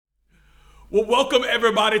Well, welcome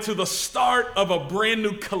everybody to the start of a brand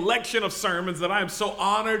new collection of sermons that I am so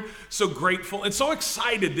honored, so grateful, and so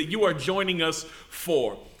excited that you are joining us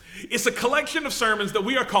for. It's a collection of sermons that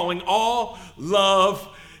we are calling All Love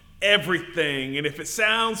Everything. And if it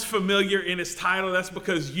sounds familiar in its title, that's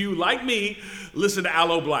because you, like me, listen to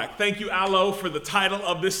Aloe Black. Thank you, Aloe, for the title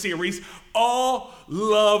of this series, All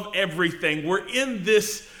Love Everything. We're in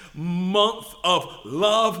this month of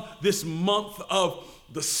love, this month of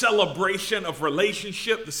the celebration of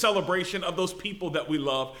relationship, the celebration of those people that we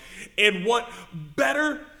love. And what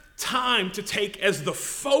better time to take as the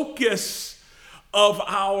focus of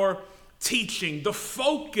our teaching, the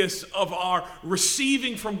focus of our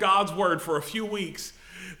receiving from God's word for a few weeks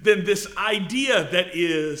than this idea that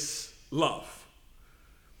is love.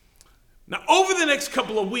 Now, over the next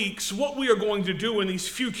couple of weeks, what we are going to do in these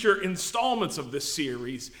future installments of this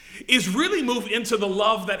series is really move into the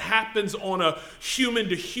love that happens on a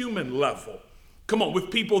human-to-human level. Come on,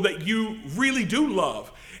 with people that you really do love.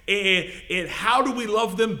 And how do we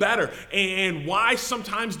love them better? And why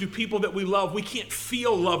sometimes do people that we love, we can't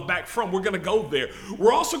feel love back from? We're going to go there.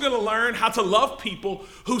 We're also going to learn how to love people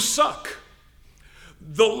who suck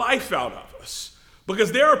the life out of us.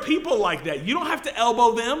 Because there are people like that. You don't have to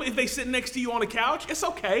elbow them if they sit next to you on a couch. It's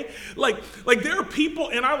okay. Like there are people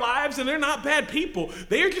in our lives, and they're not bad people.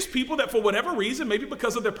 They are just people that for whatever reason, maybe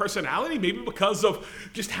because of their personality, maybe because of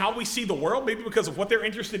just how we see the world, maybe because of what they're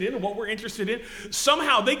interested in and what we're interested in,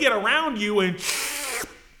 somehow they get around you and,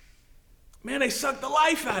 man, they suck the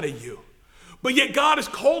life out of you. But yet God has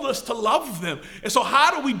called us to love them. And so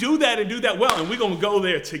how do we do that and do that well? And we're going to go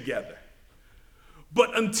there together.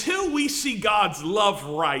 But until we see God's love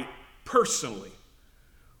right personally,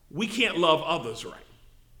 we can't love others right.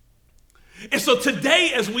 And so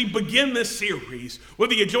today, as we begin this series,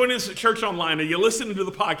 whether you're joining us at church online or you're listening to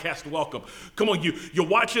the podcast, welcome. Come on, you're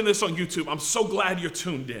watching this on YouTube. I'm so glad you're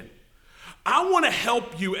tuned in. I want to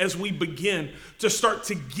help you as we begin to start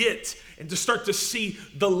to get and to start to see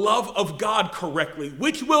the love of God correctly,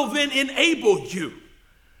 which will then enable you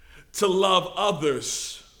to love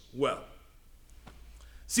others well.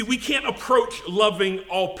 See, we can't approach loving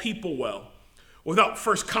all people well without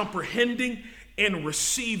first comprehending and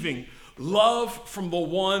receiving love from the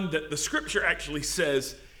one that the scripture actually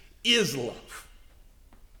says is love.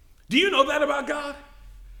 Do you know that about God?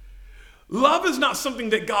 Love is not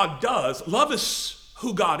something that God does. Love is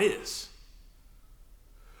who God is.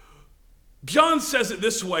 John says it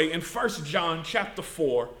this way in 1 John chapter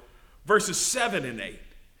 4, verses 7 and 8.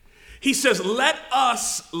 He says, let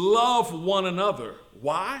us love one another.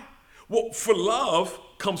 Why? Well, for love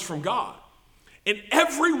comes from God. And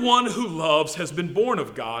everyone who loves has been born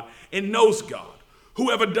of God and knows God.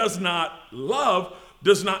 Whoever does not love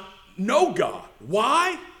does not know God.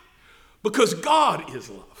 Why? Because God is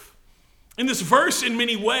love. And this verse, in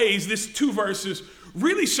many ways, these two verses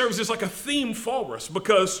really serves as like a theme for us,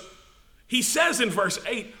 because he says in verse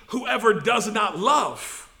 8, whoever does not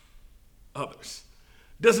love others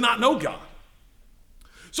does not know God.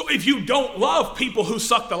 So if you don't love people who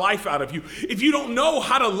suck the life out of you, if you don't know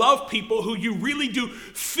how to love people who you really do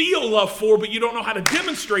feel love for, but you don't know how to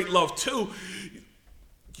demonstrate love to,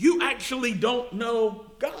 you actually don't know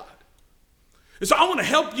God. And so I want to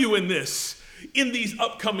help you in this, in these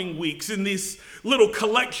upcoming weeks, in this little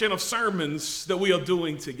collection of sermons that we are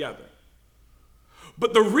doing together.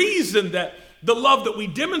 But the reason that the love that we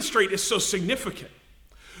demonstrate is so significant,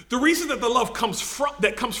 the reason that the love comes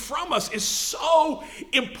from us is so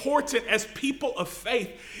important as people of faith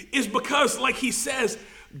is because, like he says,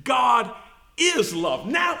 God is love.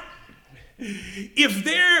 Now, if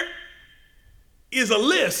there is a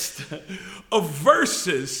list of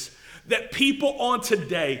verses that people on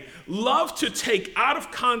today love to take out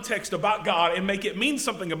of context about God and make it mean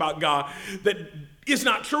something about God that is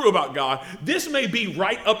not true about God, this may be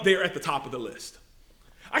right up there at the top of the list.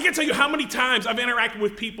 I can't tell you how many times I've interacted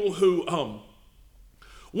with people who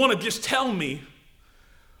want to just tell me,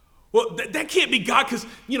 well, that can't be God because,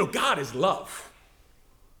 God is love.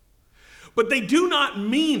 But they do not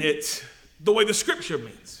mean it the way the scripture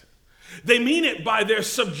means it. They mean it by their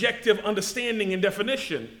subjective understanding and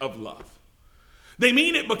definition of love. They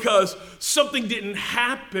mean it because something didn't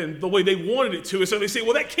happen the way they wanted it to. And so they say,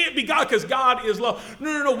 well, that can't be God because God is love.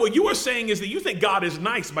 No. What you are saying is that you think God is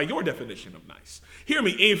nice by your definition of nice. Hear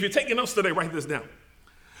me. If you're taking notes today, write this down.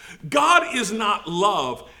 God is not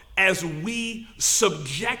love as we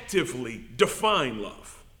subjectively define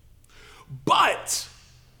love, but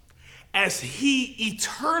as he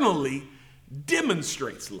eternally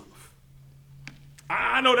demonstrates love.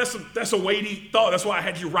 I know that's a weighty thought. That's why I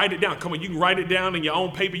had you write it down. Come on, you can write it down in your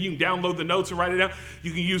own paper. You can download the notes and write it down.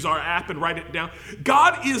 You can use our app and write it down.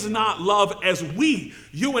 God is not love as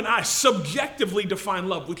you and I, subjectively define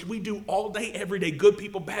love, which we do all day, every day. Good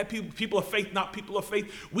people, bad people, people of faith, not people of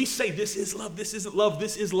faith. We say this is love, this isn't love,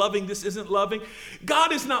 this is loving, this isn't loving.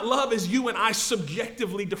 God is not love as you and I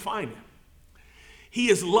subjectively define it. He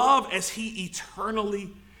is love as he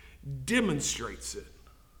eternally demonstrates it.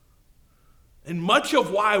 And much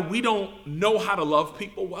of why we don't know how to love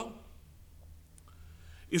people well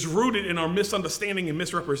is rooted in our misunderstanding and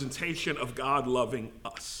misrepresentation of God loving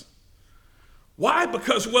us. Why?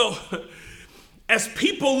 Because, as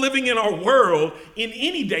people living in our world in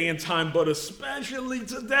any day and time, but especially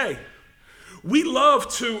today, we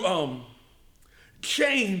love to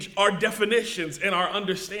change our definitions and our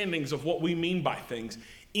understandings of what we mean by things,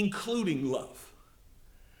 including love.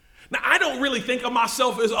 Now, I don't really think of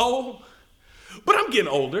myself as old, but I'm getting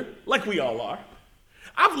older, like we all are.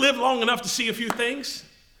 I've lived long enough to see a few things.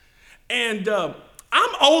 And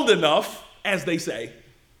I'm old enough, as they say,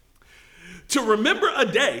 to remember a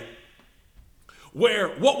day where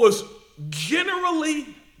what was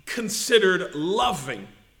generally considered loving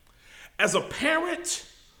as a parent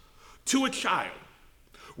to a child,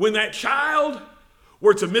 when that child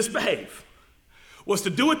were to misbehave, was to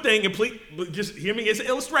do a thing, and please, just hear me as an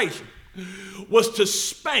illustration, was to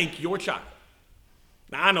spank your child.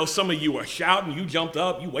 Now, I know some of you are shouting, you jumped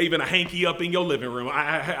up, you waving a hanky up in your living room.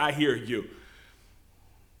 I hear you.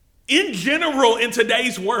 In general, in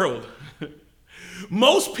today's world,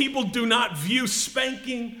 most people do not view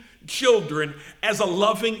spanking children as a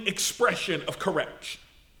loving expression of correction.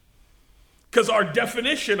 Because our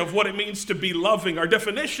definition of what it means to be loving, our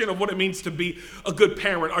definition of what it means to be a good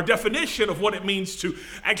parent, our definition of what it means to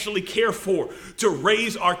actually care for, to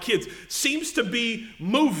raise our kids, seems to be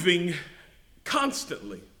moving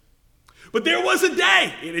constantly. But there was a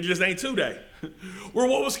day, and it just ain't today, where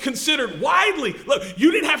what was considered widely, look,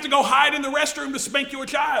 you didn't have to go hide in the restroom to spank your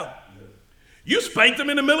child. You spanked them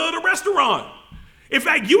in the middle of the restaurant. In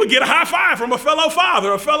fact, you would get a high five from a fellow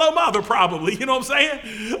father, a fellow mother probably, you know what I'm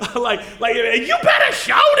saying? like, you better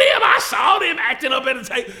show them, I saw them acting up at the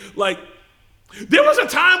table. Like, there was a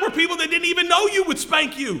time where people that didn't even know you would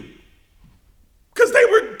spank you because they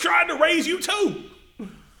were trying to raise you too.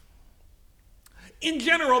 In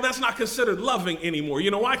general, that's not considered loving anymore.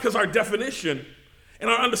 You know why? Because our definition and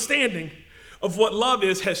our understanding of what love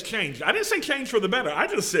is has changed. I didn't say change for the better. I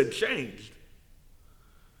just said changed.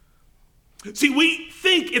 See, we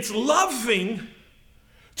think it's loving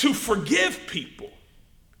to forgive people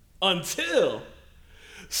until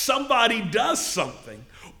somebody does something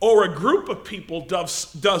or a group of people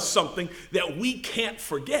does something that we can't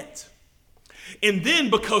forget. And then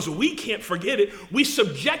because we can't forget it, we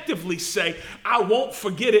subjectively say, I won't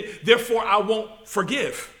forget it, therefore I won't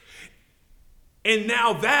forgive. And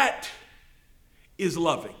now that is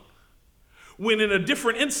loving. When in a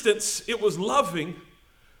different instance, it was loving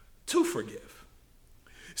to forgive.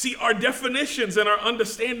 See, our definitions and our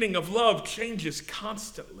understanding of love changes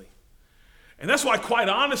constantly. And that's why, quite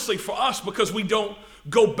honestly, for us, because we don't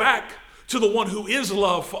go back to the one who is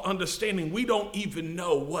love for understanding, we don't even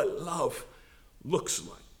know what love looks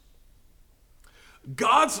like.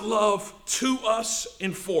 God's love to us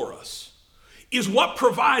and for us is what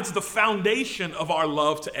provides the foundation of our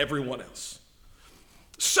love to everyone else.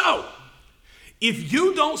 So, if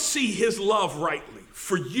you don't see his love rightly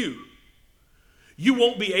for you, you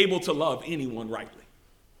won't be able to love anyone rightly.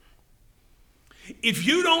 If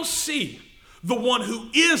you don't see the one who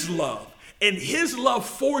is love and his love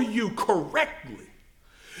for you correctly,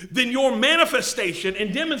 then your manifestation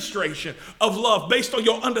and demonstration of love based on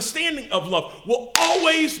your understanding of love will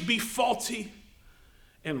always be faulty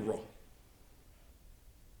and wrong.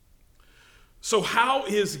 So how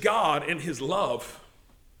is God and his love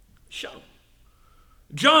shown?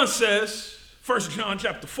 John says, 1 John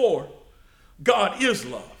chapter 4, God is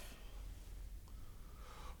love.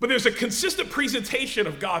 But there's a consistent presentation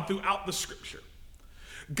of God throughout the scripture.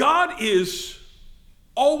 God is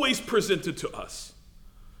always presented to us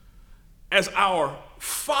as our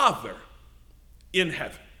Father in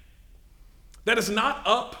heaven. That is not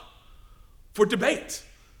up for debate.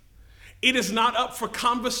 It is not up for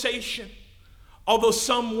conversation, although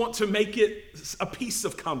some want to make it a piece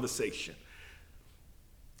of conversation.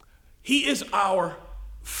 He is our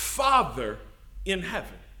Father in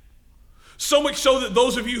heaven. So much so that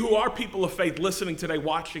those of you who are people of faith listening today,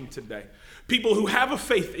 watching today, people who have a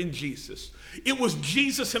faith in Jesus, it was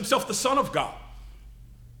Jesus himself, the Son of God,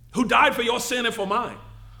 who died for your sin and for mine,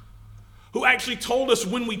 who actually told us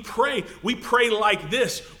when we pray like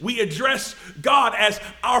this. We address God as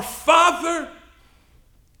our Father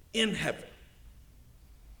in heaven.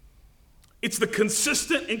 It's the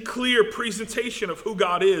consistent and clear presentation of who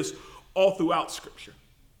God is all throughout Scripture.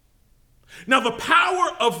 Now, the power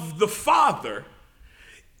of the Father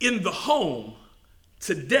in the home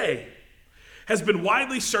today has been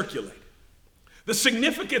widely circulated. The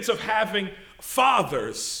significance of having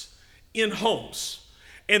fathers in homes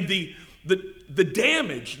and the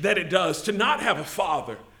damage that it does to not have a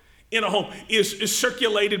father in a home is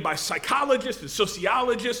circulated by psychologists and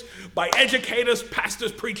sociologists, by educators,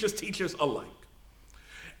 pastors, preachers, teachers alike.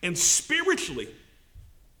 And spiritually,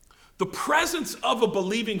 the presence of a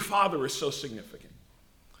believing father is so significant.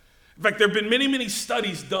 In fact, there have been many, many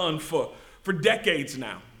studies done for decades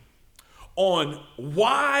now on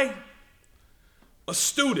why a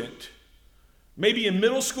student, maybe in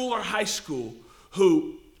middle school or high school,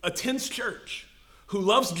 who attends church, who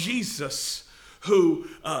loves Jesus, who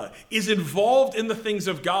is involved in the things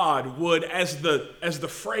of God would, as the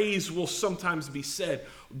phrase will sometimes be said,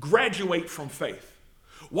 graduate from faith.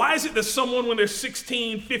 Why is it that someone, when they're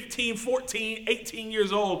 16, 15, 14, 18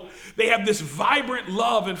 years old, they have this vibrant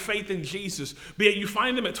love and faith in Jesus, but yet you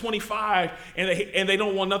find them at 25 and they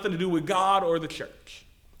don't want nothing to do with God or the church?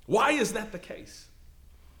 Why is that the case?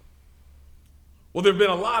 Well, there have been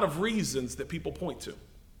a lot of reasons that people point to,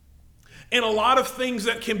 and a lot of things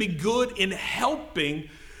that can be good in helping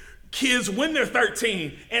kids when they're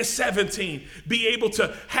 13 and 17 be able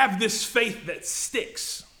to have this faith that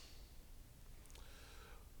sticks.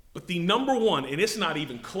 But the number one, and it's not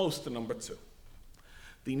even close to number two,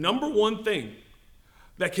 the number one thing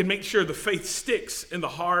that can make sure the faith sticks in the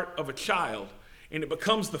heart of a child and it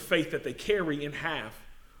becomes the faith that they carry and have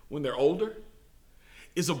when they're older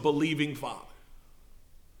is a believing father.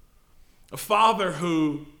 A father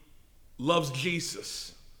who loves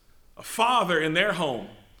Jesus. A father in their home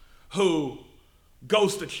who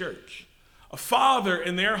goes to church. A father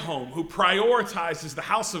in their home who prioritizes the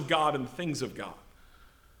house of God and the things of God.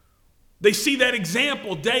 They see that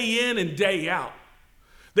example day in and day out.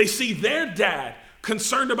 They see their dad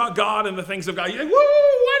concerned about God and the things of God. You're like, whoa,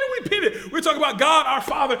 why do we pivot? We're talking about God, our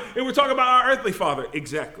Father, and we're talking about our earthly father.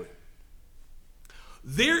 Exactly.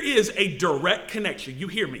 There is a direct connection. You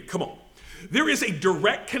hear me? Come on. There is a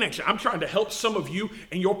direct connection. I'm trying to help some of you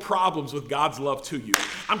and your problems with God's love to you.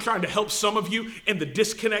 I'm trying to help some of you in the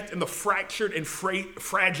disconnect and the fractured and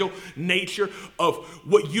fragile nature of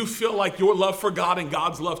what you feel like your love for God and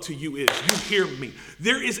God's love to you is. You hear me?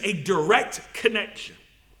 There is a direct connection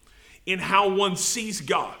in how one sees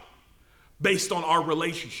God based on our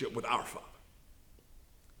relationship with our Father.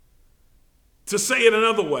 To say it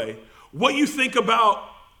another way, what you think about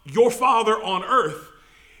your Father on earth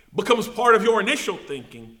becomes part of your initial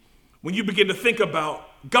thinking when you begin to think about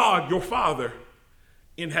God, your Father,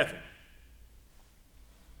 in heaven.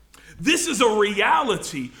 This is a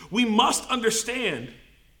reality we must understand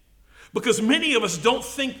because many of us don't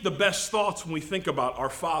think the best thoughts when we think about our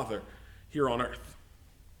Father here on earth.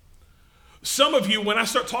 Some of you, when I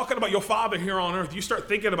start talking about your Father here on earth, you start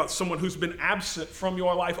thinking about someone who's been absent from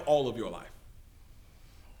your life all of your life.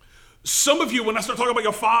 Some of you, when I start talking about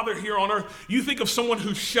your Father here on earth, you think of someone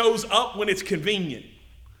who shows up when it's convenient.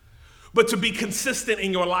 But to be consistent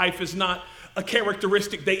in your life is not a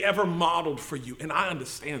characteristic they ever modeled for you. And I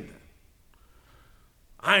understand that.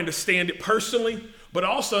 I understand it personally, but I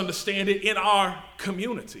also understand it in our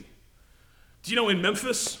community. Do you know in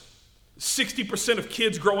Memphis, 60% of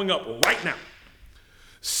kids growing up right now,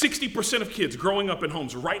 60% of kids growing up in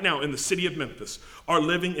homes right now in the city of Memphis are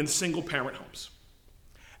living in single-parent homes.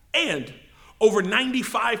 And over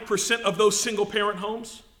 95% of those single-parent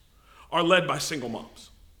homes are led by single moms.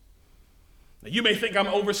 Now, you may think I'm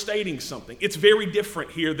overstating something. It's very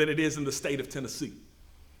different here than it is in the state of Tennessee.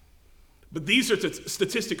 But these are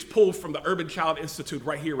statistics pulled from the Urban Child Institute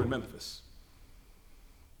right here in Memphis.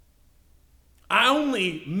 I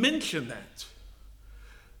only mention that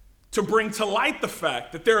to bring to light the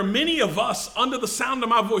fact that there are many of us under the sound of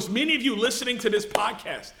my voice, many of you listening to this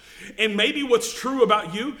podcast, and maybe what's true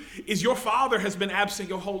about you is your father has been absent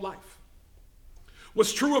your whole life.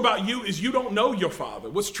 What's true about you is you don't know your father.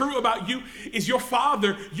 What's true about you is your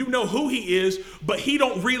father, you know who he is, but he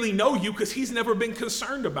don't really know you because he's never been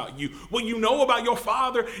concerned about you. What you know about your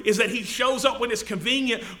father is that he shows up when it's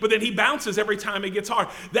convenient, but then he bounces every time it gets hard.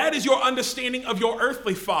 That is your understanding of your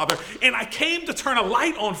earthly father. And I came to turn a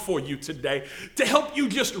light on for you today to help you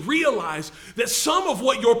just realize that some of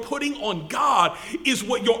what you're putting on God is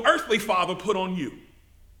what your earthly father put on you.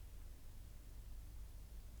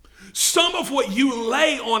 Some of what you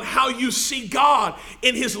lay on how you see God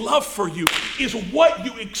and his love for you is what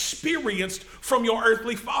you experienced from your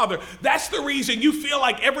earthly father. That's the reason you feel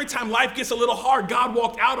like every time life gets a little hard, God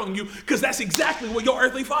walked out on you, because that's exactly what your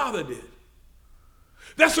earthly father did.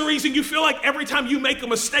 That's the reason you feel like every time you make a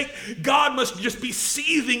mistake, God must just be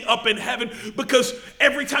seething up in heaven, because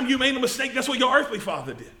every time you made a mistake, that's what your earthly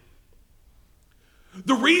father did.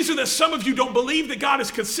 The reason that some of you don't believe that God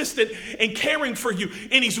is consistent and caring for you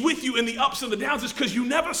and he's with you in the ups and the downs is because you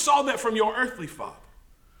never saw that from your earthly father.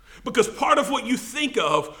 Because part of what you think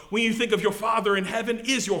of when you think of your father in heaven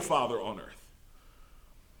is your father on earth.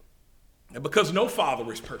 And because no father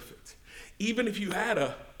is perfect, even if you had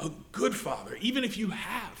a good father, even if you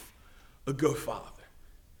have a good father,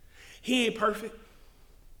 he ain't perfect.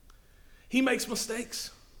 He makes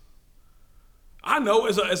mistakes. I know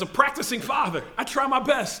as a practicing father, I try my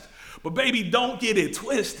best. But baby, don't get it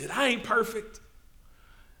twisted. I ain't perfect.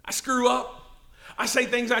 I screw up. I say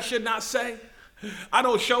things I should not say. I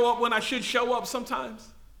don't show up when I should show up sometimes.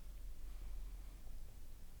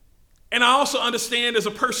 And I also understand as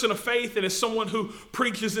a person of faith and as someone who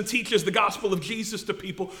preaches and teaches the gospel of Jesus to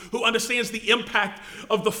people, who understands the impact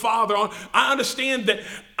of the Father on, I understand that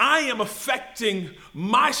I am affecting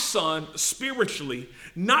my son spiritually,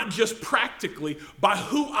 not just practically, by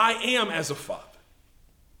who I am as a father.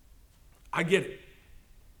 I get it.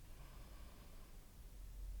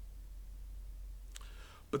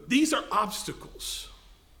 But these are obstacles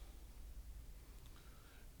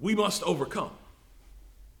we must overcome.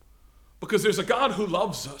 Because there's a God who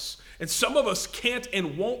loves us, and some of us can't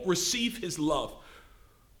and won't receive his love.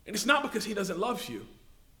 And it's not because he doesn't love you.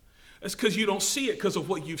 It's because you don't see it because of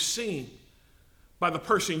what you've seen by the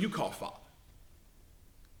person you call father.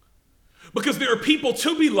 Because there are people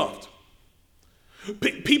to be loved.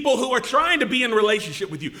 People who are trying to be in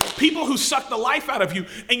relationship with you. People who suck the life out of you,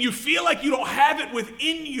 and you feel like you don't have it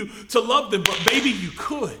within you to love them, but baby, you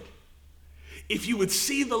could. If you would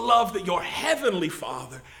see the love that your heavenly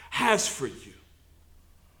Father has for you.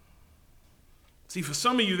 See, for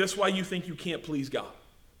some of you, that's why you think you can't please God.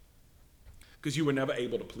 Because you were never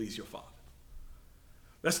able to please your Father.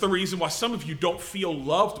 That's the reason why some of you don't feel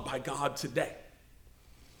loved by God today.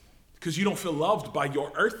 Because you don't feel loved by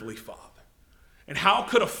your earthly father. And how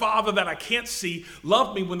could a father that I can't see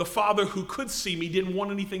love me when the father who could see me didn't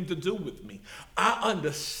want anything to do with me? I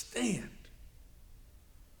understand.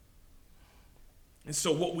 And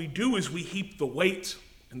so what we do is we heap the weight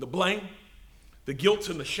and the blame, the guilt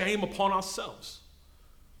and the shame upon ourselves,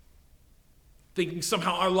 thinking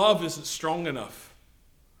somehow our love isn't strong enough,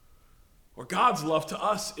 or God's love to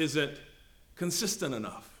us isn't consistent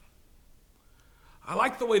enough. I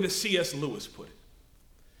like the way that C.S. Lewis put it.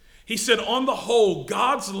 He said, on the whole,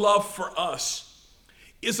 God's love for us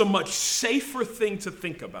is a much safer thing to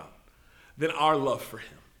think about than our love for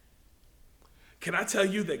him. Can I tell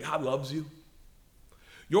you that God loves you?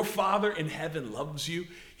 Your Father in heaven loves you.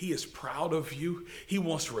 He is proud of you. He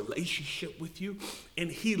wants a relationship with you. And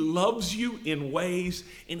he loves you in ways,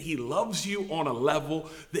 and he loves you on a level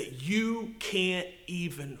that you can't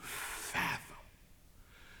even fathom.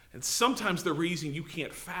 And sometimes the reason you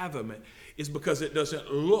can't fathom it is because it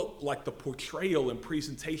doesn't look like the portrayal and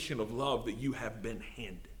presentation of love that you have been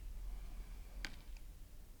handed.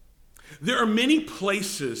 There are many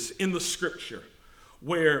places in the scripture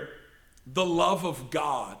where the love of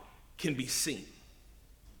God can be seen.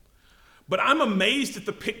 But I'm amazed at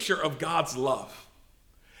the picture of God's love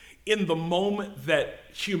in the moment that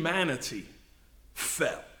humanity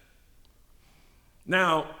fell.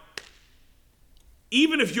 Now,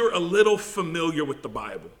 even if you're a little familiar with the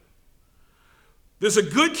Bible, there's a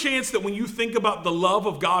good chance that when you think about the love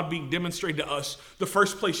of God being demonstrated to us, the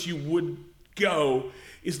first place you would go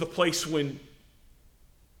is the place when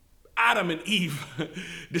Adam and Eve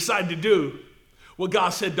decided to do what God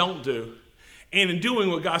said don't do. And in doing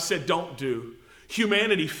what God said don't do,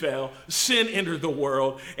 humanity fell, sin entered the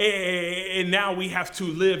world, and now we have to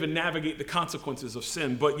live and navigate the consequences of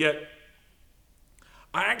sin. But yet,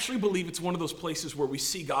 I actually believe it's one of those places where we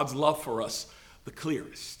see God's love for us the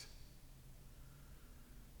clearest.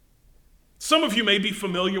 Some of you may be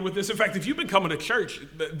familiar with this. In fact, if you've been coming to church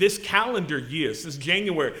this calendar year, since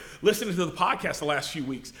January, listening to the podcast the last few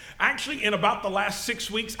weeks, actually in about the last 6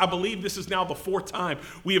 weeks, I believe this is now the 4th time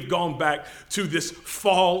we have gone back to this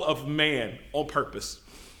fall of man on purpose.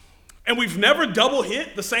 And we've never double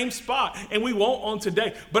hit the same spot, and we won't on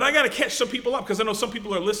today. But I got to catch some people up, because I know some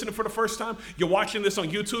people are listening for the first time. You're watching this on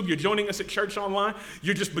YouTube. You're joining us at Church Online.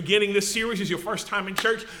 You're just beginning this series. It's your first time in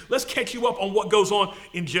church. Let's catch you up on what goes on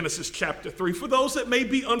in Genesis chapter 3 for those that may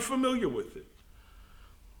be unfamiliar with it.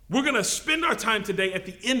 We're going to spend our time today at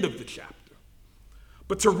the end of the chapter.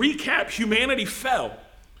 But to recap, humanity fell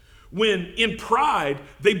when, in pride,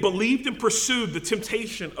 they believed and pursued the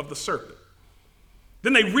temptation of the serpent.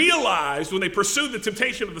 Then they realized when they pursued the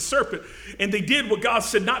temptation of the serpent and they did what God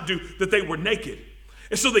said not do, that they were naked.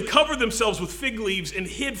 And so they covered themselves with fig leaves and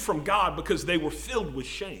hid from God because they were filled with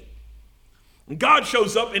shame. And God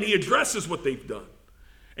shows up and he addresses what they've done.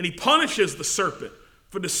 And he punishes the serpent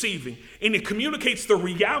for deceiving. And he communicates the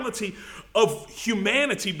reality of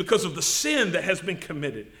humanity because of the sin that has been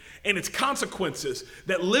committed and its consequences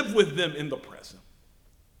that live with them in the present.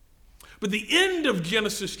 But the end of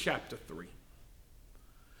Genesis chapter 3,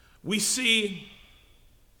 we see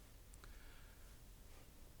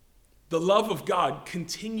the love of God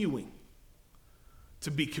continuing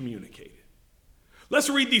to be communicated. Let's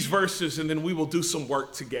read these verses and then we will do some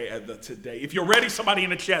work together today. If you're ready, somebody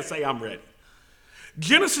in the chat say, I'm ready.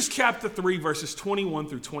 Genesis chapter 3, verses 21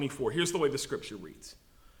 through 24. Here's the way the scripture reads.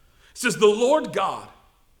 It says, the Lord God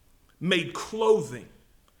made clothing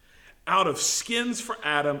out of skins for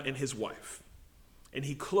Adam and his wife, and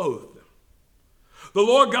he clothed them. The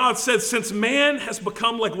Lord God said, since man has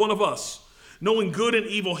become like one of us, knowing good and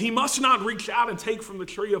evil, he must not reach out and take from the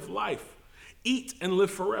tree of life, eat and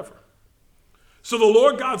live forever. So the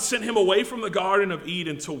Lord God sent him away from the Garden of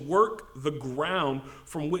Eden to work the ground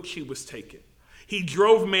from which he was taken. He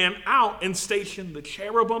drove man out and stationed the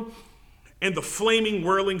cherubim and the flaming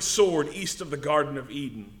whirling sword east of the Garden of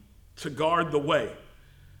Eden to guard the way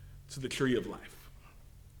to the tree of life.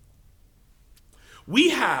 We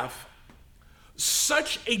have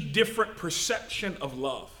such a different perception of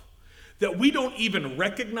love that we don't even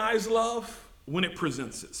recognize love when it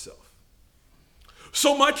presents itself.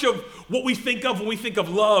 So much of what we think of when we think of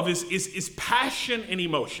love is passion and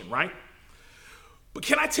emotion, right? But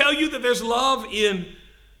can I tell you that there's love in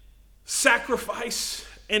sacrifice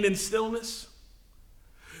and in stillness?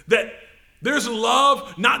 That there's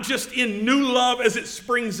love not just in new love as it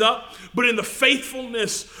springs up, but in the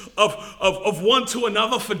faithfulness of one to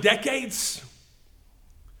another for decades?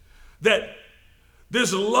 That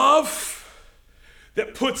there's love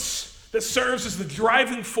that serves as the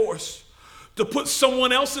driving force to put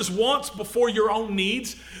someone else's wants before your own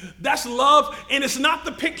needs. That's love, and it's not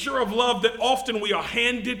the picture of love that often we are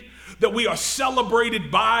handed, that we are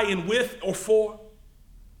celebrated by and with or for.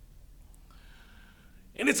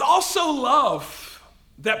 And it's also love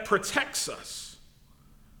that protects us,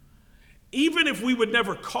 even if we would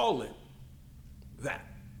never call it that.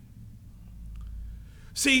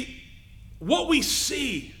 See, what we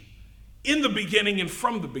see in the beginning and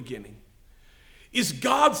from the beginning is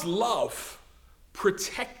God's love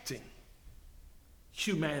protecting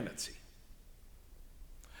humanity.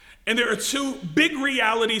 And there are two big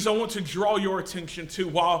realities I want to draw your attention to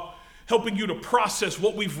while helping you to process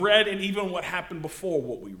what we've read and even what happened before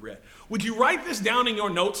what we read. Would you write this down in your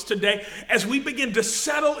notes today as we begin to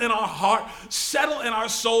settle in our heart, settle in our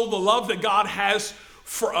soul the love that God has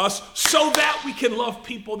for us so that we can love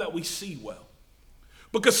people that we see well?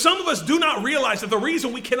 Because some of us do not realize that the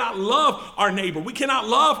reason we cannot love our neighbor, we cannot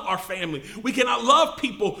love our family, we cannot love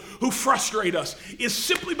people who frustrate us is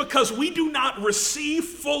simply because we do not receive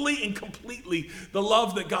fully and completely the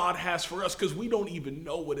love that God has for us because we don't even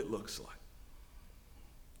know what it looks like.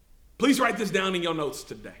 Please write this down in your notes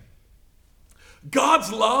today.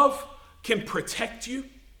 God's love can protect you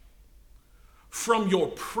from your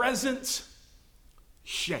present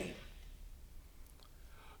shame.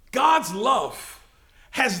 God's love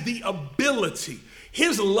has the ability,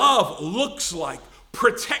 his love looks like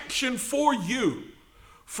protection for you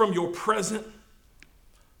from your present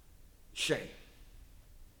shame.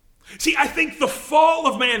 See, I think the fall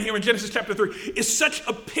of man here in Genesis chapter 3 is such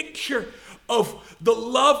a picture of the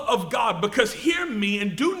love of God, because hear me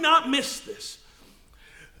and do not miss this.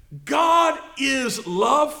 God is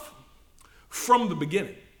love from the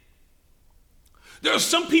beginning. There are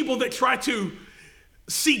some people that try to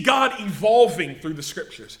see God evolving through the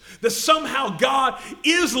scriptures, that somehow God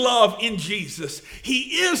is love in Jesus.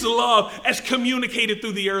 He is love as communicated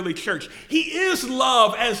through the early church. He is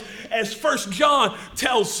love as 1 John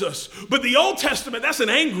tells us. But the Old Testament, that's an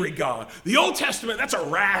angry God. The Old Testament, that's a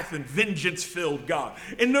wrath and vengeance-filled God.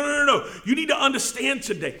 And no. You need to understand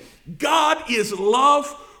today, God is love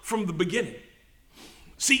from the beginning.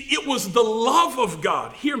 See, it was the love of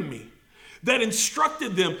God, hear me, that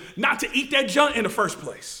instructed them not to eat that junk in the first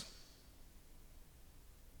place.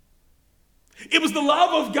 It was the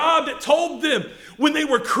love of God that told them when they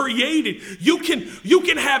were created, you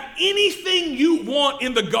can have anything you want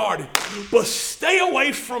in the garden, but stay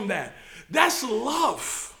away from that. That's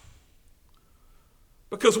love.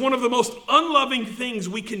 Because one of the most unloving things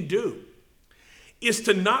we can do is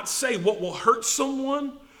to not say what will hurt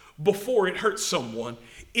someone before it hurts someone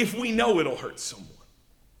if we know it'll hurt someone.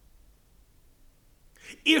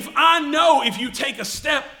 If I know if you take a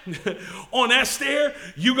step on that stair,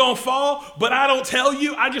 you're going to fall, but I don't tell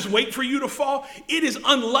you, I just wait for you to fall, it is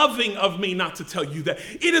unloving of me not to tell you that.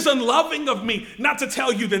 It is unloving of me not to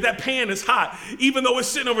tell you that that pan is hot, even though it's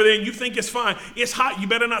sitting over there and you think it's fine. It's hot. You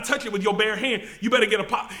better not touch it with your bare hand. You better get a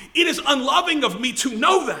pot. It is unloving of me to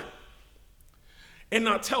know that and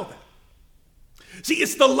not tell that. See,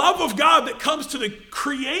 it's the love of God that comes to the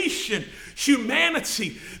creation,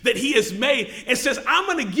 humanity that he has made and says, I'm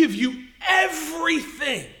going to give you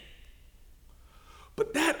everything.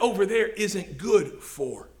 But that over there isn't good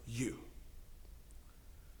for you.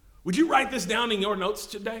 Would you write this down in your notes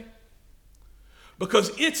today?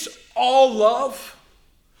 Because it's all love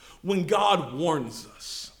when God warns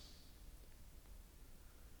us.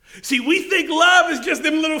 See, we think love is just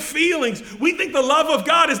them little feelings. We think the love of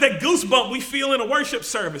God is that goosebump we feel in a worship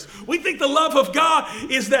service. We think the love of God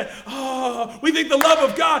is that, we think the love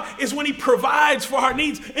of God is when he provides for our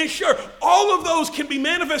needs. And sure, all of those can be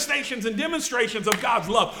manifestations and demonstrations of God's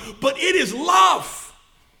love. But it is love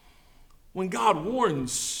when God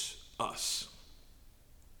warns us.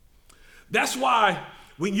 That's why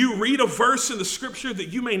when you read a verse in the scripture that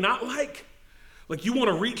you may not like you want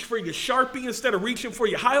to reach for your Sharpie instead of reaching for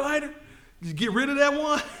your highlighter, just get rid of that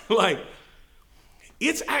one.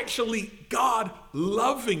 It's actually God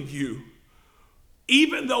loving you,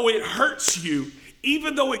 even though it hurts you,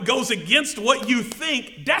 even though it goes against what you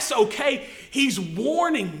think, that's okay. He's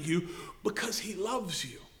warning you because he loves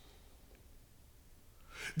you.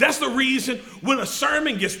 That's the reason when a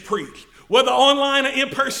sermon gets preached, whether online or in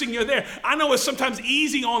person, you're there. I know it's sometimes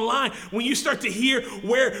easy online when you start to hear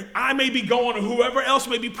where I may be going or whoever else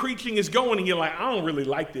may be preaching is going, and you're like, I don't really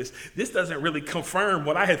like this. This doesn't really confirm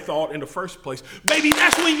what I had thought in the first place. Maybe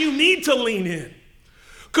that's when you need to lean in.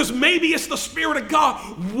 Because maybe it's the Spirit of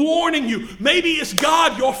God warning you. Maybe it's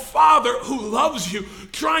God, your Father, who loves you,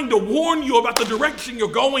 trying to warn you about the direction you're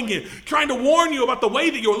going in, trying to warn you about the way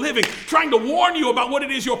that you're living, trying to warn you about what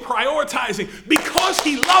it is you're prioritizing, because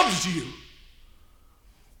he loves you.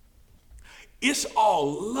 It's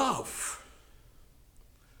all love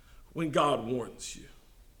when God warns you.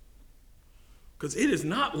 Because it is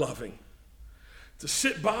not loving to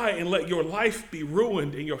sit by and let your life be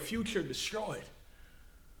ruined and your future destroyed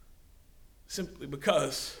simply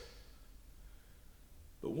because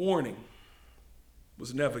the warning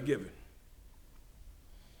was never given.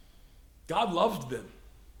 God loved them.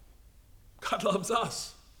 God loves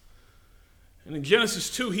us. And in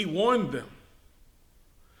Genesis 2, he warned them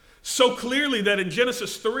so clearly that in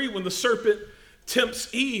Genesis 3, when the serpent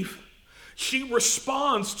tempts Eve, she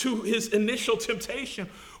responds to his initial temptation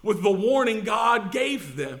with the warning God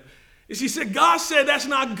gave them. And she said, God said that's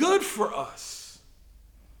not good for us.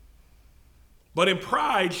 But in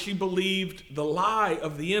pride, she believed the lie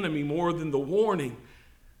of the enemy more than the warning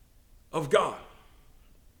of God.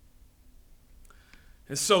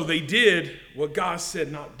 And so they did what God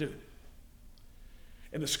said not do.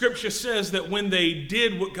 And the scripture says that when they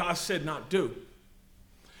did what God said not do,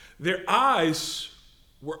 their eyes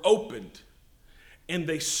were opened and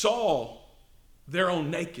they saw their own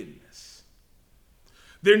nakedness.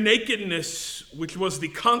 Their nakedness, which was the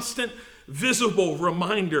constant, visible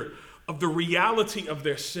reminder of the reality of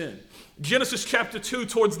their sin. Genesis chapter 2,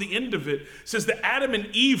 towards the end of it, says that Adam and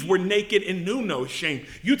Eve were naked and knew no shame.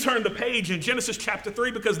 You turn the page in Genesis chapter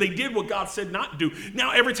 3 because they did what God said not do.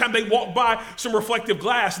 Now every time they walk by some reflective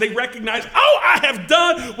glass, they recognize, I have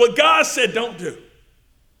done what God said don't do.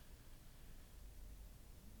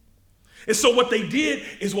 And so what they did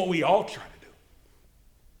is what we all try to do.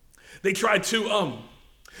 They tried to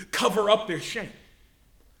cover up their shame.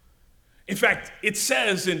 In fact, it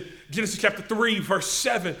says in Genesis chapter 3, verse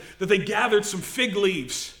 7, that they gathered some fig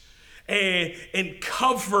leaves and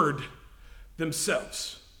covered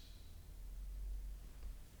themselves.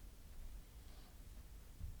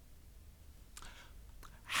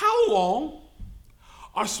 How long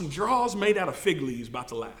are some drawers made out of fig leaves about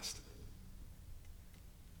to last?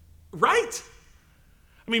 Right?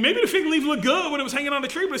 I mean, maybe the fig leaves look good when it was hanging on the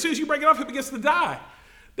tree, but as soon as you break it off, it begins to die.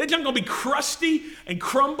 That junk gonna be crusty and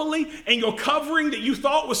crumbly, and your covering that you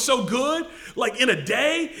thought was so good, like in a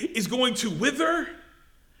day, is going to wither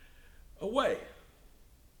away.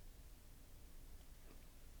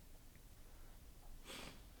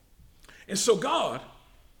 And so God,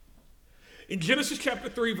 in Genesis chapter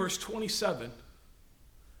 3, verse 27,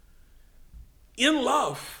 in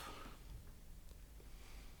love,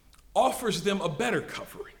 offers them a better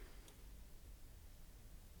covering.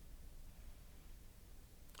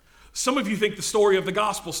 Some of you think the story of the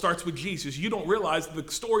gospel starts with Jesus. You don't realize the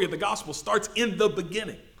story of the gospel starts in the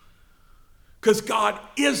beginning. Because God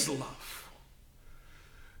is love.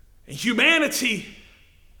 And humanity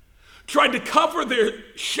tried to cover their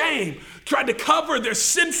shame, tried to cover their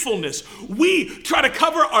sinfulness. We try to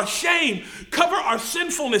cover our shame, cover our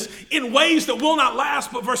sinfulness in ways that will not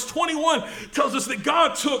last. But verse 21 tells us that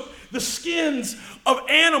God took the skins of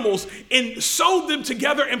animals and sewed them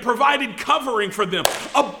together and provided covering for them,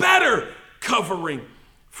 a better covering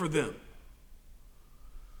for them.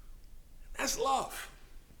 That's love.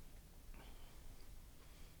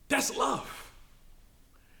 That's love.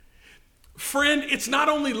 Friend, it's not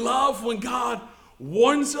only love when God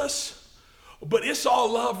warns us, but it's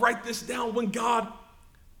all love, write this down, when God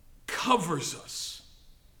covers us.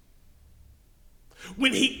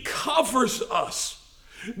 When he covers us,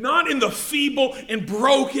 not in the feeble and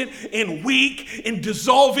broken and weak and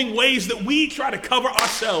dissolving ways that we try to cover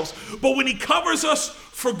ourselves, but when he covers us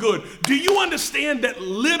for good. Do you understand that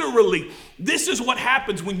literally this is what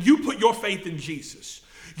happens when you put your faith in Jesus?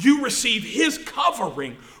 You receive his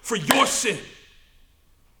covering for your sin.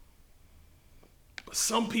 But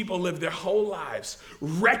some people live their whole lives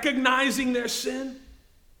recognizing their sin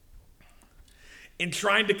and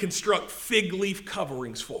trying to construct fig leaf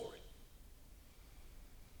coverings for it.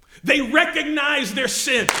 They recognize their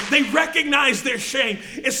sin. They recognize their shame.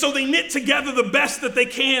 And so they knit together the best that they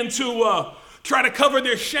can to try to cover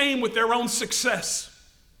their shame with their own success.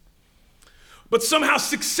 But somehow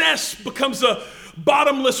success becomes a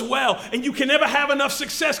bottomless well, and you can never have enough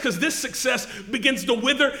success because this success begins to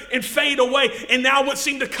wither and fade away. And now what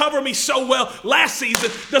seemed to cover me so well last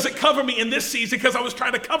season doesn't cover me in this season because I was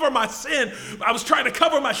trying to cover my sin. I was trying to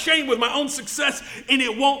cover my shame with my own success, and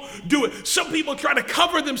it won't do it. Some people try to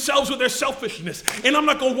cover themselves with their selfishness, and I'm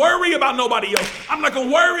not going to worry about nobody else. I'm not going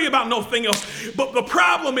to worry about nothing else. But the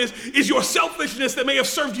problem is your selfishness that may have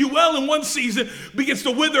served you well in one season begins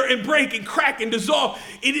to wither and break and crack and dissolve,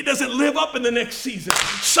 and it doesn't live up in the next season.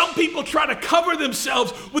 Some people try to cover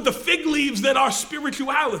themselves with the fig leaves that are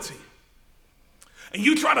spirituality. And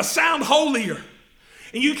you try to sound holier,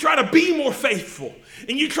 and you try to be more faithful,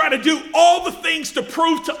 and you try to do all the things to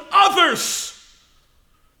prove to others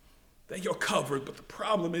that you're covered. But the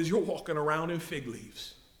problem is you're walking around in fig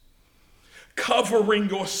leaves, covering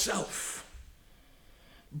yourself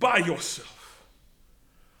by yourself.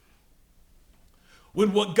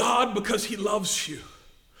 When what God, because he loves you,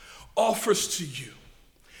 offers to you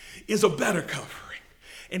is a better covering,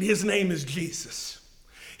 and his name is Jesus.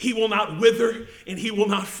 He will not wither and he will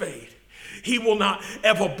not fade. He will not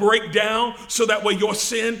ever break down so that way your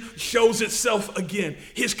sin shows itself again.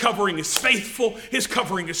 His covering is faithful. His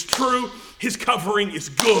covering is true. His covering is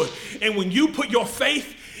good. And when you put your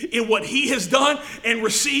faith in what he has done and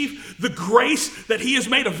receive the grace that he has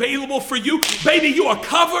made available for you, baby, you are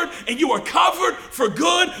covered, and you are covered for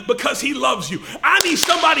good because he loves you. I need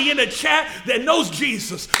somebody in the chat that knows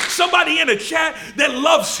Jesus, somebody in the chat that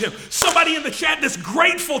loves him, somebody in the chat that's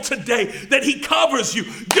grateful today that he covers you.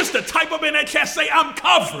 Just to type up in that chat, say, I'm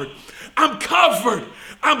covered. I'm covered.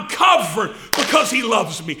 I'm covered because he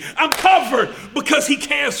loves me. I'm covered because he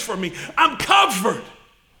cares for me. I'm covered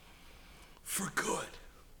for good.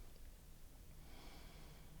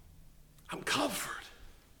 I'm covered.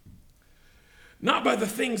 Not by the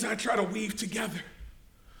things I try to weave together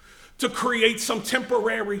to create some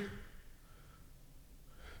temporary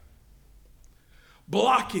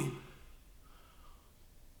blocking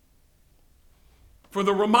for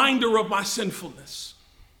the reminder of my sinfulness.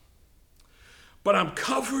 But I'm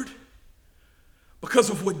covered because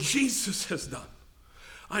of what Jesus has done.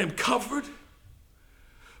 I am covered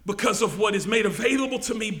because of what is made available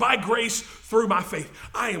to me by grace through my faith.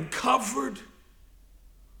 I am covered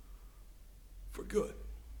for good.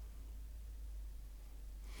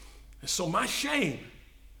 And so my shame,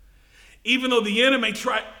 even though the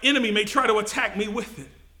enemy may try to attack me with it,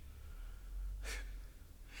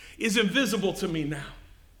 is invisible to me now.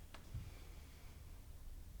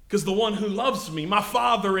 Because the one who loves me, my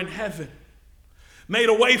Father in heaven, made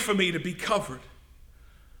a way for me to be covered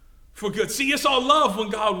for good. See, it's all love when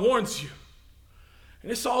God warns you.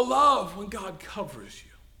 And it's all love when God covers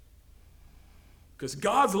you. Because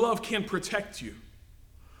God's love can protect you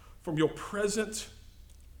from your present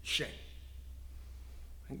shame.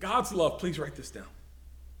 And God's love, please write this down,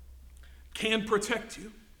 can protect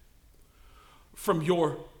you from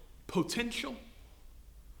your potential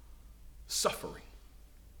suffering.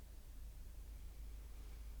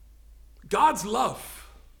 God's love,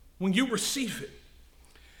 when you receive it,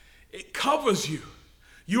 it covers you.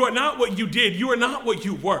 You are not what you did. You are not what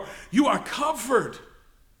you were. You are covered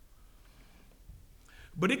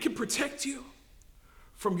but it can protect you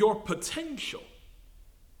from your potential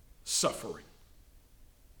suffering.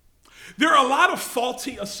 There are a lot of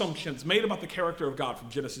faulty assumptions made about the character of God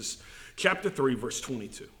from Genesis chapter 3, verse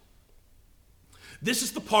 22. This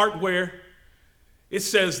is the part where it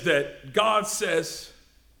says that God says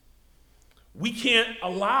we can't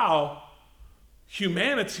allow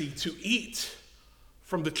humanity to eat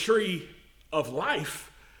from the tree of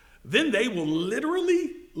life. Then they will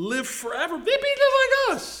literally live forever. They'd be just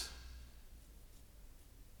like us.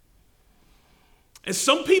 And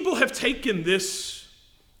some people have taken this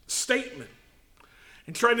statement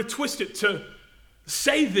and tried to twist it to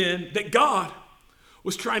say then that God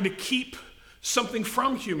was trying to keep something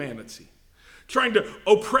from humanity, trying to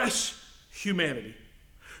oppress humanity,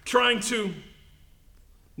 trying to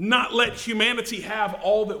not let humanity have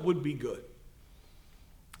all that would be good.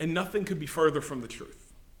 And nothing could be further from the truth.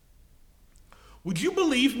 Would you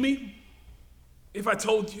believe me if I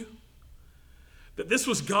told you that this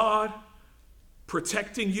was God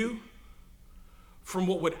protecting you from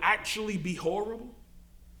what would actually be horrible?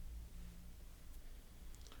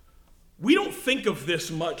 We don't think of this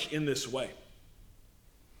much in this way.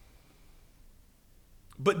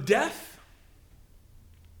 But death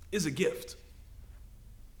is a gift.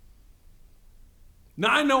 Now,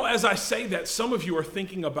 I know as I say that, some of you are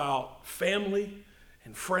thinking about family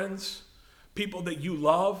and friends, people that you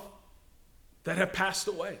love that have passed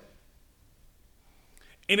away.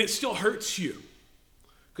 And it still hurts you.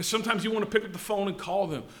 Because sometimes you want to pick up the phone and call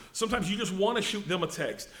them. Sometimes you just want to shoot them a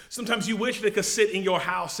text. Sometimes you wish they could sit in your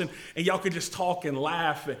house and y'all could just talk and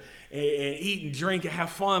laugh and eat and drink and have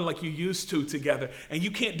fun like you used to together. And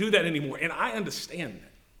you can't do that anymore. And I understand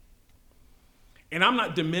that. And I'm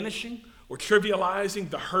not diminishing or trivializing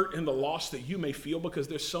the hurt and the loss that you may feel because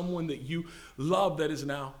there's someone that you love that is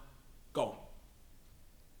now gone.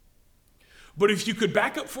 But if you could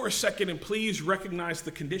back up for a second and please recognize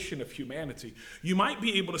the condition of humanity, you might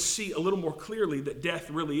be able to see a little more clearly that death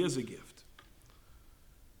really is a gift.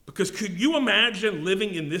 Because could you imagine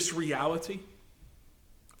living in this reality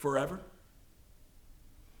forever?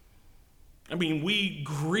 I mean, we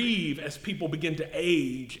grieve as people begin to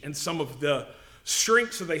age, and some of the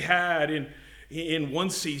strengths that they had in one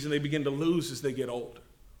season, they begin to lose as they get older.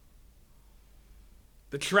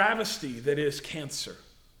 The travesty that is cancer.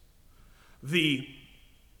 The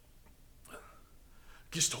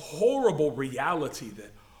just horrible reality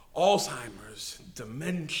that Alzheimer's,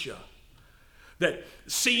 dementia, that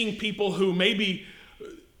seeing people who maybe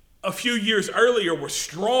a few years earlier were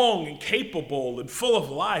strong and capable and full of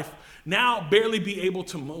life now barely be able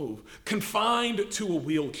to move, confined to a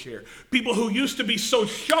wheelchair. People who used to be so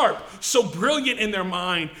sharp, so brilliant in their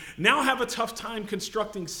mind, now have a tough time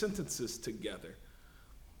constructing sentences together.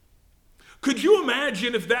 Could you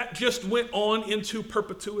imagine if that just went on into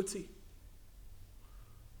perpetuity?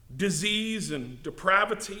 Disease and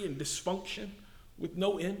depravity and dysfunction with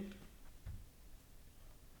no end?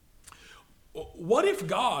 What if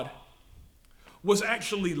God was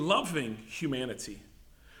actually loving humanity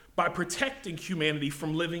by protecting humanity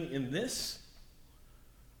from living in this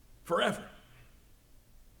forever?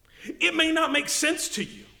 It may not make sense to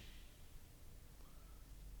you,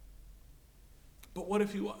 but what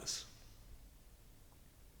if he was?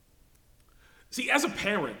 See, as a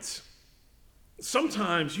parent,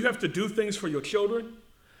 sometimes you have to do things for your children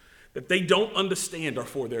that they don't understand are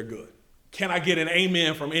for their good. Can I get an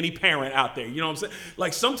amen from any parent out there? You know what I'm saying?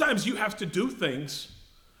 Like sometimes you have to do things,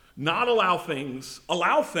 not allow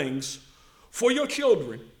things for your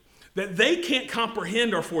children that they can't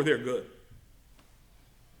comprehend are for their good.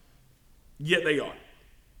 Yet they are.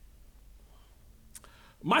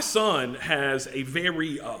 My son has a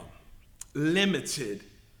very limited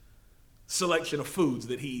selection of foods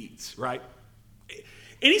that he eats, right? And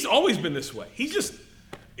he's always been this way.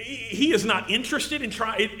 He is not interested in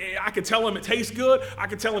trying. I could tell him it tastes good. I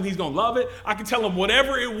could tell him he's going to love it. I could tell him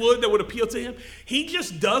whatever it would that would appeal to him. He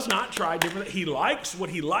just does not try different. He likes what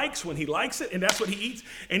he likes when he likes it, and that's what he eats.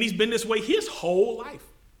 And he's been this way his whole life.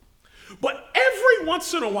 But every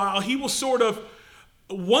once in a while, he will sort of,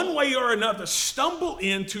 one way or another, stumble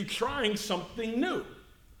into trying something new.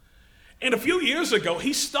 And a few years ago,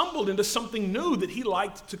 he stumbled into something new that he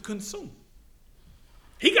liked to consume.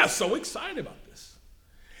 He got so excited about this.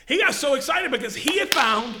 He got so excited because he had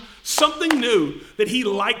found something new that he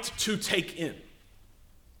liked to take in.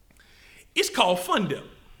 It's called Fun Dip.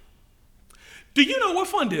 Do you know what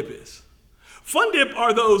Fun Dip is? Fun Dip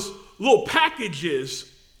are those little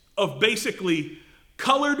packages of basically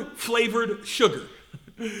colored flavored sugar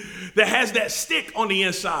that has that stick on the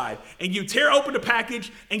inside. And you tear open the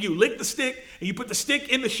package and you lick the stick and you put the stick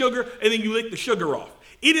in the sugar and then you lick the sugar off.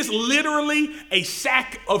 It is literally a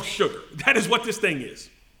sack of sugar. That is what this thing is.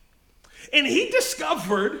 And he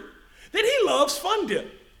discovered that he loves Fun Dip.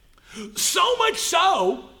 So much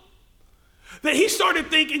so that he started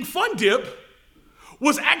thinking Fun Dip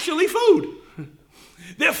was actually food.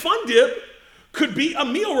 That Fun Dip could be a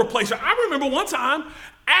meal replacer. I remember one time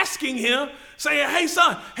asking him, saying, hey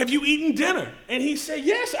son, have you eaten dinner? And he said,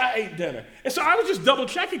 yes, I ate dinner. And so I was just double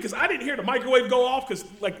checking because I didn't hear the microwave go off because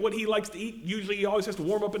like what he likes to eat, usually he always has to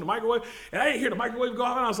warm up in the microwave. And I didn't hear the microwave go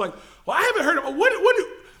off. And I was like, well, I haven't heard of it.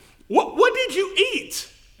 What did you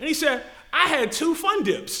eat? And he said, I had 2 Fun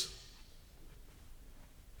Dips.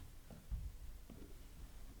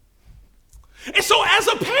 And so as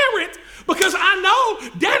a parent, because I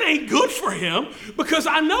know that ain't good for him, because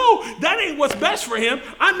I know that ain't what's best for him,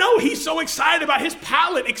 I know he's so excited about his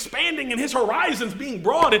palate expanding and his horizons being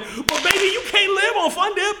broadened, but baby, you can't live on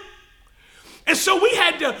Fun Dip. And so we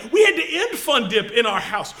had to end Fun Dip in our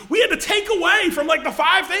house. We had to take away from like the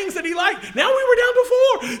 5 things that he liked. Now we were down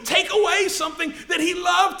to 4. Take away something that he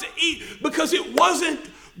loved to eat because it wasn't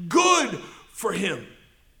good for him.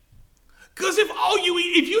 Because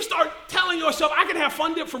if you start telling yourself, I can have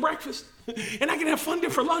Fun Dip for breakfast, and I can have Fun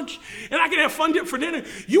Dip for lunch, and I can have Fun Dip for dinner,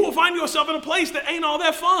 you will find yourself in a place that ain't all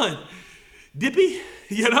that fun. Dippy,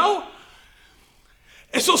 you know?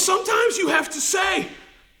 And so sometimes you have to say,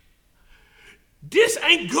 this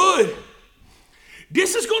ain't good.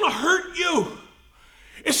 This is going to hurt you.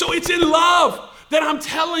 And so it's in love that I'm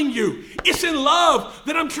telling you. It's in love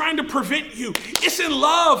that I'm trying to prevent you. It's in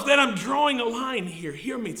love that I'm drawing a line here.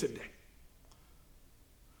 Hear me today.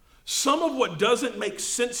 Some of what doesn't make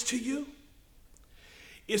sense to you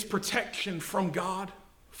is protection from God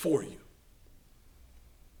for you.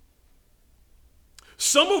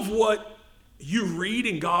 Some of what you read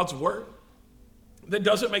in God's word that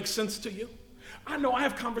doesn't make sense to you, I know I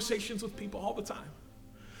have conversations with people all the time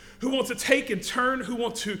who want to take and turn, who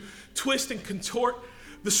want to twist and contort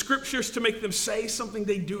the scriptures to make them say something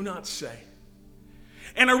they do not say.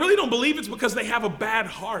 And I really don't believe it's because they have a bad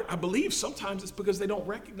heart. I believe sometimes it's because they don't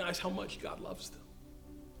recognize how much God loves them.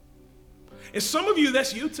 And some of you,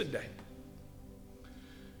 that's you today.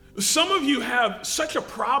 Some of you have such a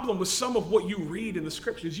problem with some of what you read in the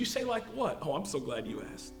scriptures. You say like what? Oh, I'm so glad you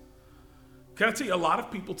asked. Can I tell you, a lot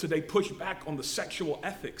of people today push back on the sexual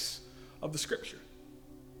ethics of the scripture.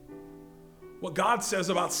 What God says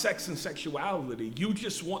about sex and sexuality, you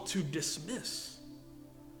just want to dismiss.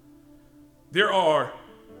 There are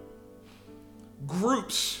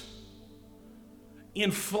groups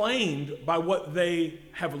inflamed by what they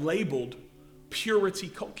have labeled purity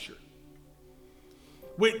culture,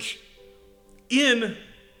 which in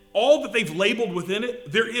all that they've labeled within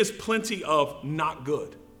it, there is plenty of not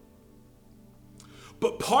good.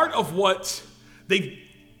 But part of what they've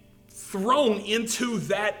thrown into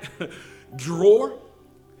that drawer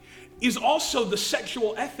is also the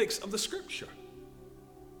sexual ethics of the scripture.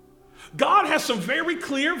 God has some very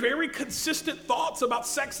clear, very consistent thoughts about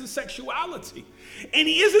sex and sexuality. And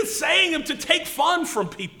he isn't saying them to take fun from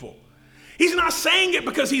people. He's not saying it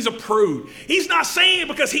because he's a prude. He's not saying it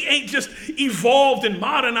because he ain't just evolved and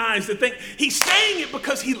modernized the thing. He's saying it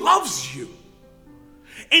because he loves you.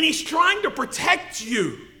 And he's trying to protect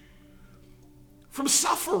you from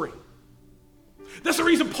suffering. That's the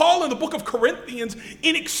reason Paul in the book of Corinthians,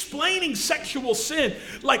 in explaining sexual sin,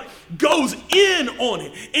 like goes in on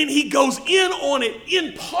it. And he goes in on it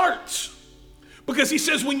in parts. Because he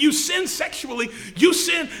says when you sin sexually, you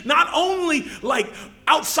sin not only like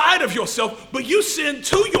outside of yourself, but you sin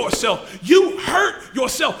to yourself. You hurt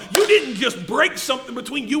yourself. You didn't just break something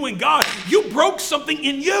between you and God. You broke something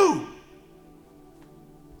in you.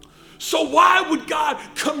 So why would God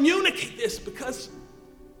communicate this? Because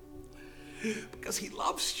he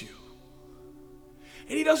loves you.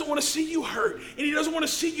 And he doesn't want to see you hurt. And he doesn't want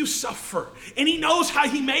to see you suffer. And he knows how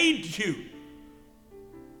he made you.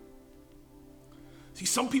 See,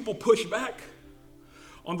 some people push back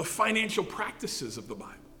on the financial practices of the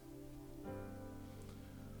Bible.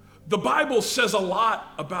 The Bible says a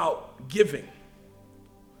lot about giving.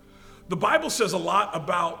 The Bible says a lot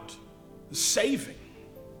about saving.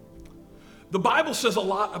 The Bible says a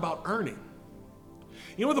lot about earning.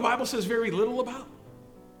 You know what the Bible says very little about?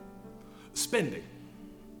 Spending.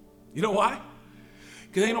 You know why?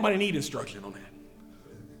 Because ain't nobody need instruction on that.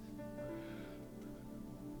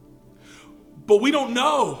 But we don't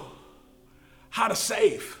know how to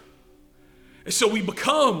save. And so we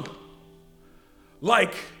become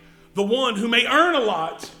like the one who may earn a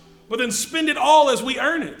lot, but then spend it all as we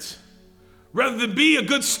earn it. Rather than be a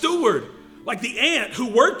good steward, like the ant who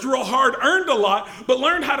worked real hard, earned a lot, but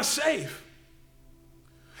learned how to save.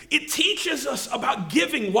 It teaches us about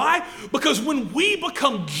giving. Why? Because when we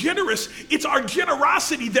become generous, it's our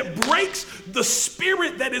generosity that breaks the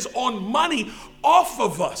spirit that is on money off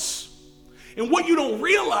of us. And what you don't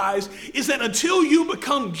realize is that until you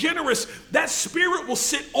become generous, that spirit will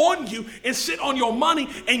sit on you and sit on your money,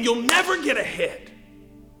 and you'll never get ahead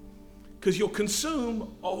because you'll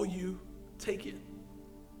consume all you take in.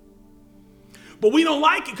 But we don't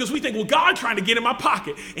like it because we think, well, God trying to get in my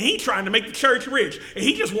pocket, and he trying to make the church rich, and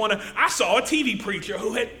he just want to. I saw a TV preacher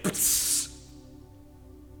who had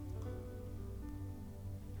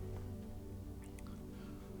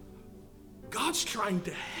God's trying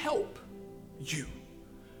to help you.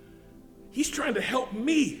 He's trying to help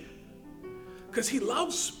me because he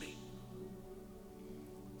loves me.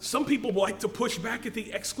 Some people like to push back at the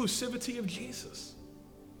exclusivity of Jesus.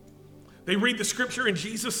 They read the scripture and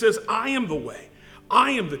Jesus says, I am the way,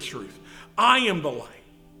 I am the truth, I am the light.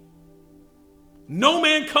 No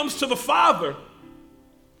man comes to the Father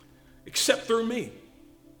except through me.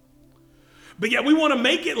 But yet we want to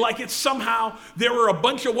make it like it's somehow there are a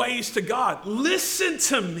bunch of ways to God. Listen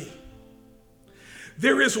to me.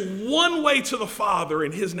 There is one way to the Father,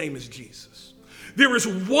 and his name is Jesus. There is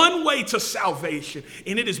one way to salvation,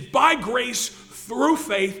 and it is by grace through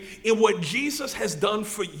faith in what Jesus has done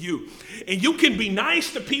for you. And you can be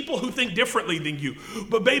nice to people who think differently than you.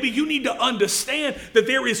 But baby, you need to understand that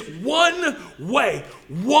there is one way,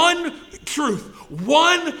 one truth,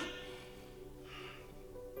 one.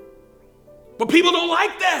 But people don't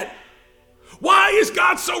like that. Why is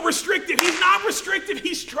God so restrictive? He's not restrictive.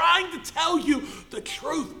 He's trying to tell you the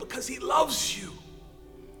truth because he loves you.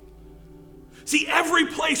 See, every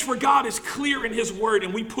place where God is clear in his word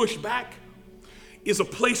and we push back is a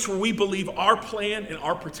place where we believe our plan and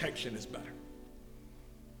our protection is better.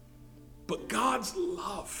 But God's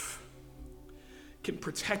love can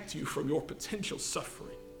protect you from your potential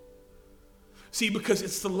suffering. See, because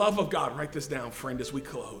it's the love of God, write this down, friend, as we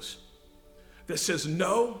close, that says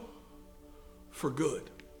no for good.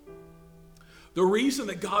 The reason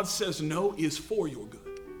that God says no is for your good.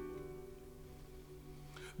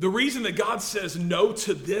 The reason that God says no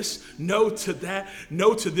to this, no to that,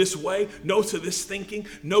 no to this way, no to this thinking,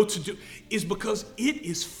 no to do, is because it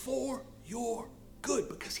is for your good,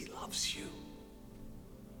 because he loves you.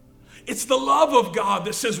 It's the love of God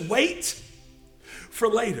that says wait for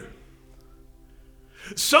later.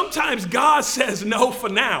 Sometimes God says no for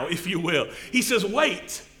now, if you will. He says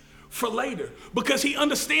wait for later because he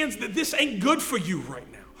understands that this ain't good for you right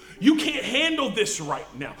now. You can't handle this right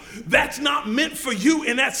now. That's not meant for you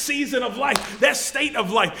in that season of life, that state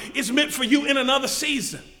of life. It's meant for you in another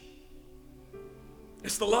season.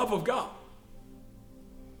 It's the love of God.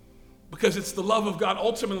 Because it's the love of God,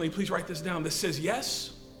 ultimately, please write this down, that says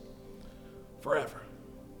yes forever.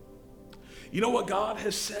 You know what God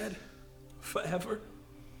has said forever?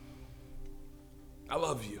 I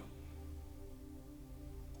love you.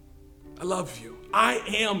 I love you. I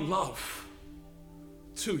am love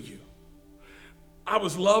to you. I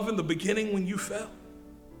was love in the beginning when you fell.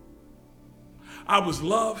 I was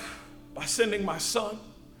love by sending my son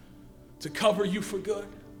to cover you for good.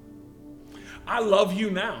 I love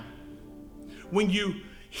you now when you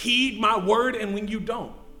heed my word and when you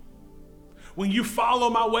don't. When you follow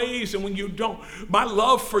my ways and when you don't. My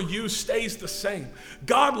love for you stays the same.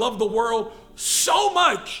 God loved the world so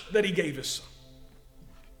much that he gave his son.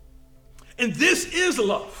 And this is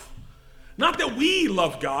love. Not that we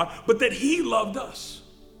love God, but that he loved us.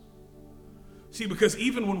 See, because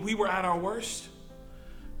even when we were at our worst,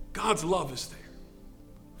 God's love is there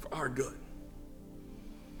for our good.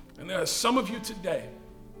 And there are some of you today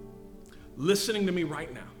listening to me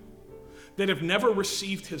right now that have never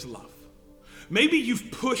received his love. Maybe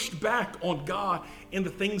you've pushed back on God and the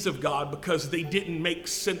things of God because they didn't make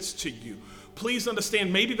sense to you. Please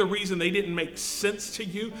understand, maybe the reason they didn't make sense to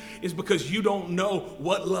you is because you don't know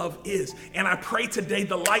what love is. And I pray today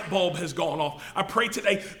the light bulb has gone off. I pray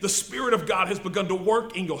today the Spirit of God has begun to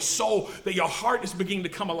work in your soul, that your heart is beginning to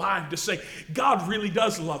come alive to say, God really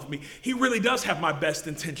does love me. He really does have my best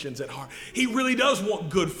intentions at heart. He really does want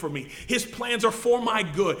good for me. His plans are for my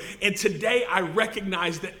good. And today I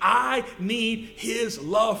recognize that I need his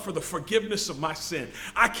love for the forgiveness of my sin.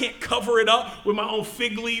 I can't cover it up with my own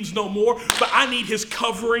fig leaves no more, but I need his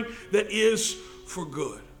covering that is for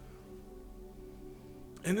good.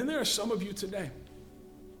 And then there are some of you today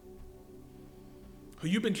who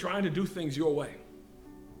you've been trying to do things your way.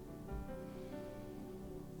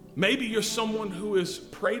 Maybe you're someone who has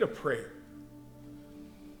prayed a prayer.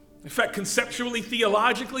 In fact, conceptually,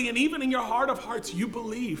 theologically, and even in your heart of hearts, you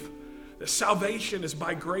believe that salvation is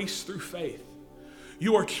by grace through faith.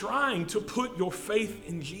 You are trying to put your faith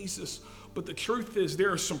in Jesus, but the truth is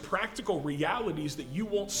there are some practical realities that you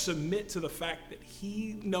won't submit to the fact that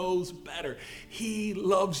he knows better. He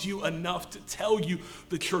loves you enough to tell you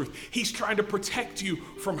the truth. He's trying to protect you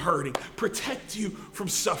from hurting, protect you from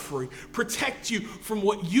suffering, protect you from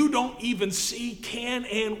what you don't even see can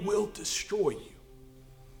and will destroy you.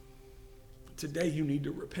 Today you need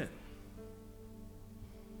to repent.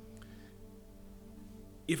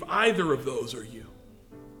 If either of those are you,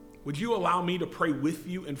 would you allow me to pray with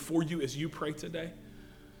you and for you as you pray today?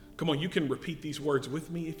 Come on, you can repeat these words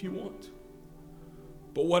with me if you want.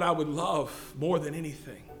 But what I would love more than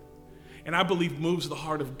anything, and I believe moves the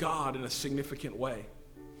heart of God in a significant way,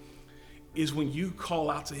 is when you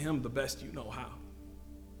call out to him the best you know how.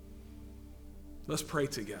 Let's pray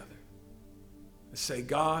together and say,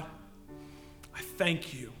 God, I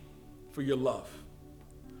thank you for your love,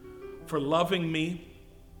 for loving me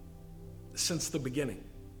since the beginning,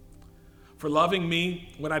 for loving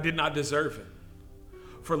me when I did not deserve it,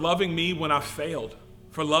 for loving me when I failed,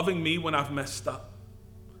 for loving me when I've messed up.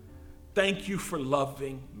 Thank you for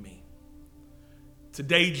loving me.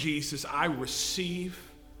 Today, Jesus, I receive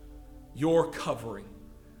your covering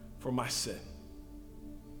for my sin.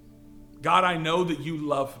 God, I know that you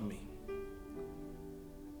love me.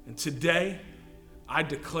 And today, I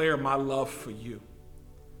declare my love for you.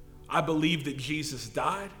 I believe that Jesus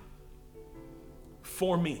died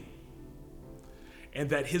for me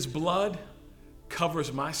and that his blood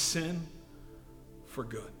covers my sin for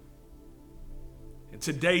good. And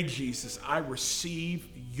today, Jesus, I receive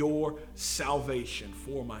your salvation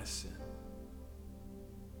for my sin.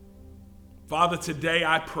 Father, today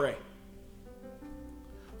I pray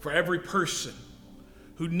for every person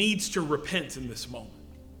who needs to repent in this moment,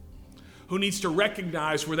 who needs to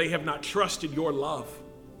recognize where they have not trusted your love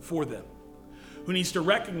for them, who needs to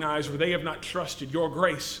recognize where they have not trusted your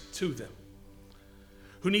grace to them,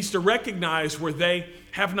 who needs to recognize where they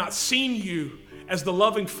have not seen you as the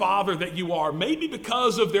loving Father that you are, maybe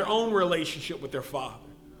because of their own relationship with their Father.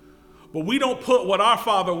 But we don't put what our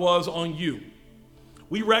Father was on you.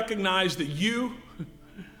 We recognize that you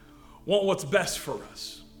want what's best for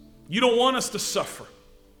us. You don't want us to suffer.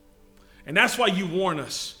 And that's why you warn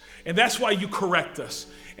us. And that's why you correct us.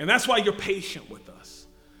 And that's why you're patient with us.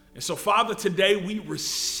 And so, Father, today we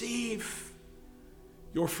receive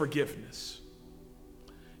your forgiveness.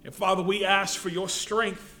 And Father, we ask for your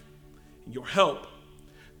strength and your help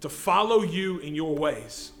to follow you in your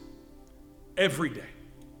ways every day.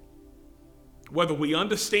 Whether we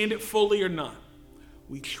understand it fully or not,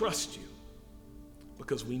 we trust you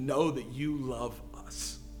because we know that you love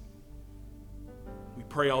us. We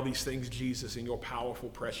pray all these things, Jesus, in your powerful,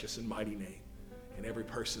 precious, and mighty name. And every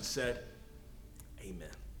person said, amen.